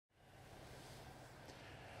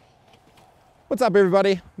What's up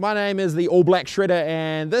everybody? My name is the All Black Shredder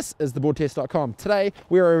and this is theboardtest.com. Today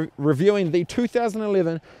we are reviewing the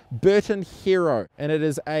 2011 Burton Hero and it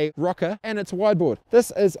is a rocker and it's a wide board. This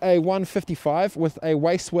is a 155 with a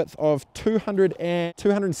waist width of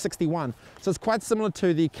 261. So it's quite similar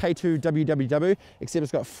to the K2 WWW except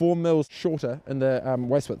it's got 4 mils shorter in the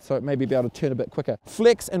waist width, so it may be able to turn a bit quicker.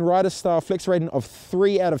 Flex and rider style flex rating of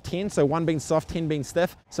 3 out of 10, so 1 being soft, 10 being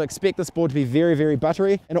stiff. So expect this board to be very, very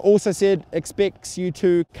buttery. And it also said expects you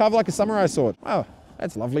to carve like a samurai sword. Oh,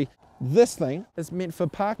 that's lovely. This thing is meant for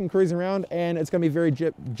parking, cruising around, and it's going to be very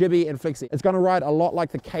jibby and flexy. It's going to ride a lot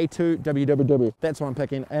like the K2 WWW. That's what I'm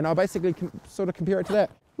picking, and I'll basically sort of compare it to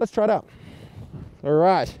that. Let's try it out. All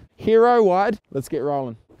right, Hero wide. Let's get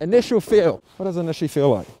rolling. Initial feel. What does it initially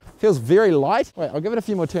feel like? Feels very light. Wait, I'll give it a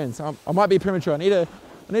few more turns. I might be premature. I need to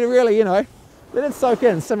really, let it soak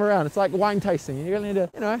in, simmer around. It's like wine tasting. You really need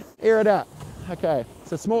to, air it out. Okay,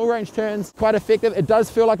 so small range turns, quite effective. It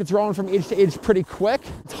does feel like it's rolling from edge to edge pretty quick.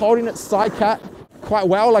 It's holding its side cut quite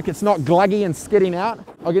well, like it's not gluggy and skidding out.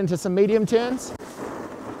 I'll get into some medium turns.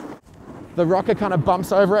 The rocker kind of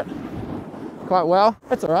bumps over it quite well.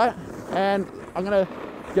 That's all right. And I'm gonna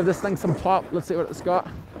give this thing some pop. Let's see what it's got.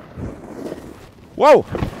 Whoa,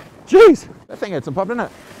 jeez, that thing had some pop,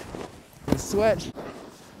 didn't it? Switch,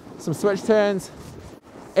 some switch turns.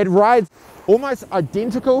 It rides almost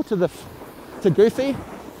identical to Goofy,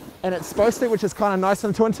 and it's supposed to, which is kind of nice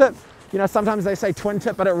on twin tip. Sometimes they say twin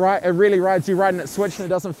tip, but it really rides you riding it switch and it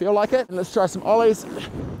doesn't feel like it. And let's try some ollies.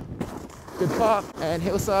 Good pop, and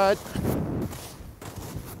hillside.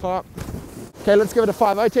 Pop. Okay, let's give it a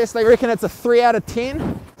 5.0 test. They reckon it's a 3 out of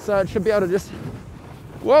 10, so it should be able to just,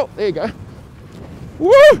 whoa, there you go.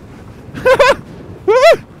 Woo!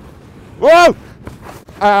 Woo! Whoa!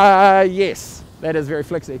 Yes, that is very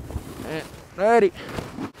flexy. And ready.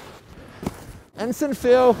 Instant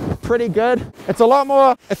feel, pretty good. It's a lot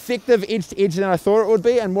more effective edge to edge than I thought it would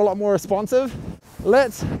be and a lot more responsive.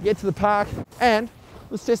 Let's get to the park and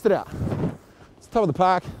let's test it out. It's top of the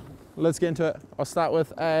park. Let's get into it. I'll start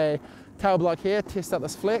with a tail block here, test out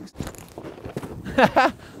this flex.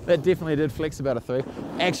 That definitely did flex about a 3.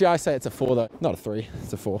 Actually, I say it's a 4 though. Not a 3,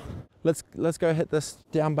 it's a 4. Let's go hit this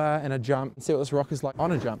down bar and a jump and see what this rocker's like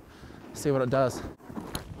on a jump. See what it does.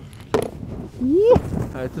 Woo!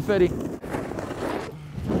 It's a 50.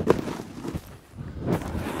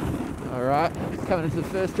 All right, coming into the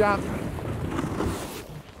first jump.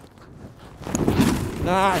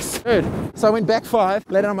 Nice, good. So I went back 5,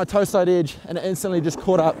 landed on my toe side edge, and it instantly just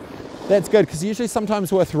caught up. That's good, because usually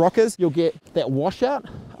sometimes with rockers, you'll get that washout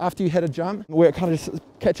after you hit a jump, where it kind of just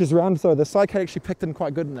catches around. So the side cut actually picked in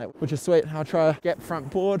quite good in that, which is sweet. I'll try a gap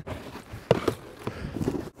front board.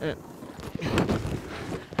 Yeah.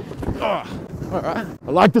 Oh, all right,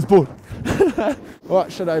 I like this board.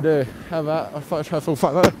 What should I do? How about I'll try full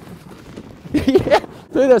 5.0? Yeah,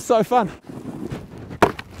 dude, that's so fun.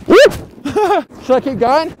 Woo! Should I keep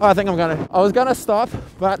going? Oh, I think I'm gonna. I was gonna stop,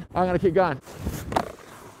 but I'm gonna keep going.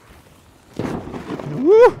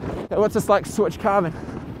 Woo! What's this like switch carving?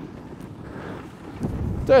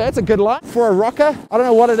 Dude, that's a good line. For a rocker, I don't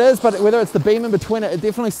know what it is, but whether it's the beam in between it, it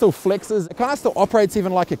definitely still flexes. It kind of still operates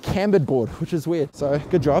even like a cambered board, which is weird. So,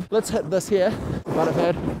 good job. Let's hit this here, the butt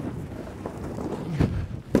pad.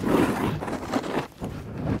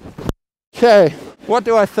 Okay, what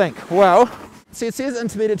do I think? Well, see, it says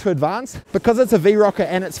intermediate to advanced. Because it's a V-rocker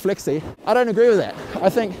and it's flexy, I don't agree with that. I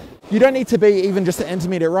think you don't need to be even just an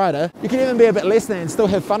intermediate rider. You can even be a bit less than and still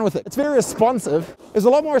have fun with it. It's very responsive. It's a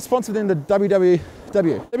lot more responsive than the WWW.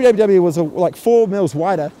 WWW was like 4 mils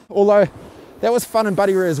wider, although that was fun and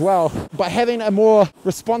buddy rear as well. By having a more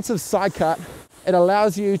responsive side cut, it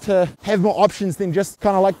allows you to have more options than just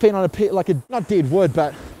kind of like being on not dead wood,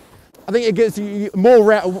 but I think it gives you more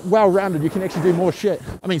well-rounded. You can actually do more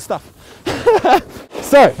stuff.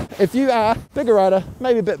 So, if you are a bigger rider,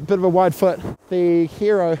 maybe a bit of a wide foot, the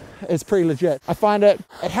Hero is pretty legit. I find it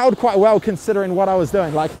held quite well considering what I was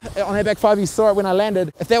doing. Like on that back 5, you saw it when I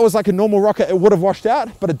landed. If that was like a normal rocker, it would have washed out,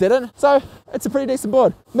 but it didn't. So, it's a pretty decent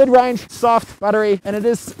board. Mid-range, soft, buttery, and it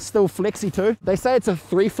is still flexy too. They say it's a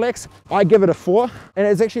 3 flex. I give it a 4, and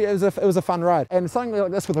it was a fun ride. And something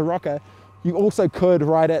like this with a rocker, you also could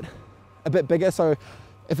ride it a bit bigger, so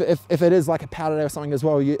if it is like a powder day or something as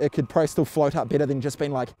well, it could probably still float up better than just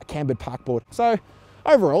being like a cambered park board. So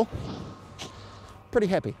overall, pretty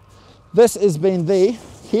happy. This has been the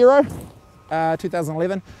Hero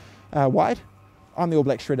 2011 wide. I'm the All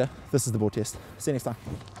Black Shredder. This is the board test. See you next time.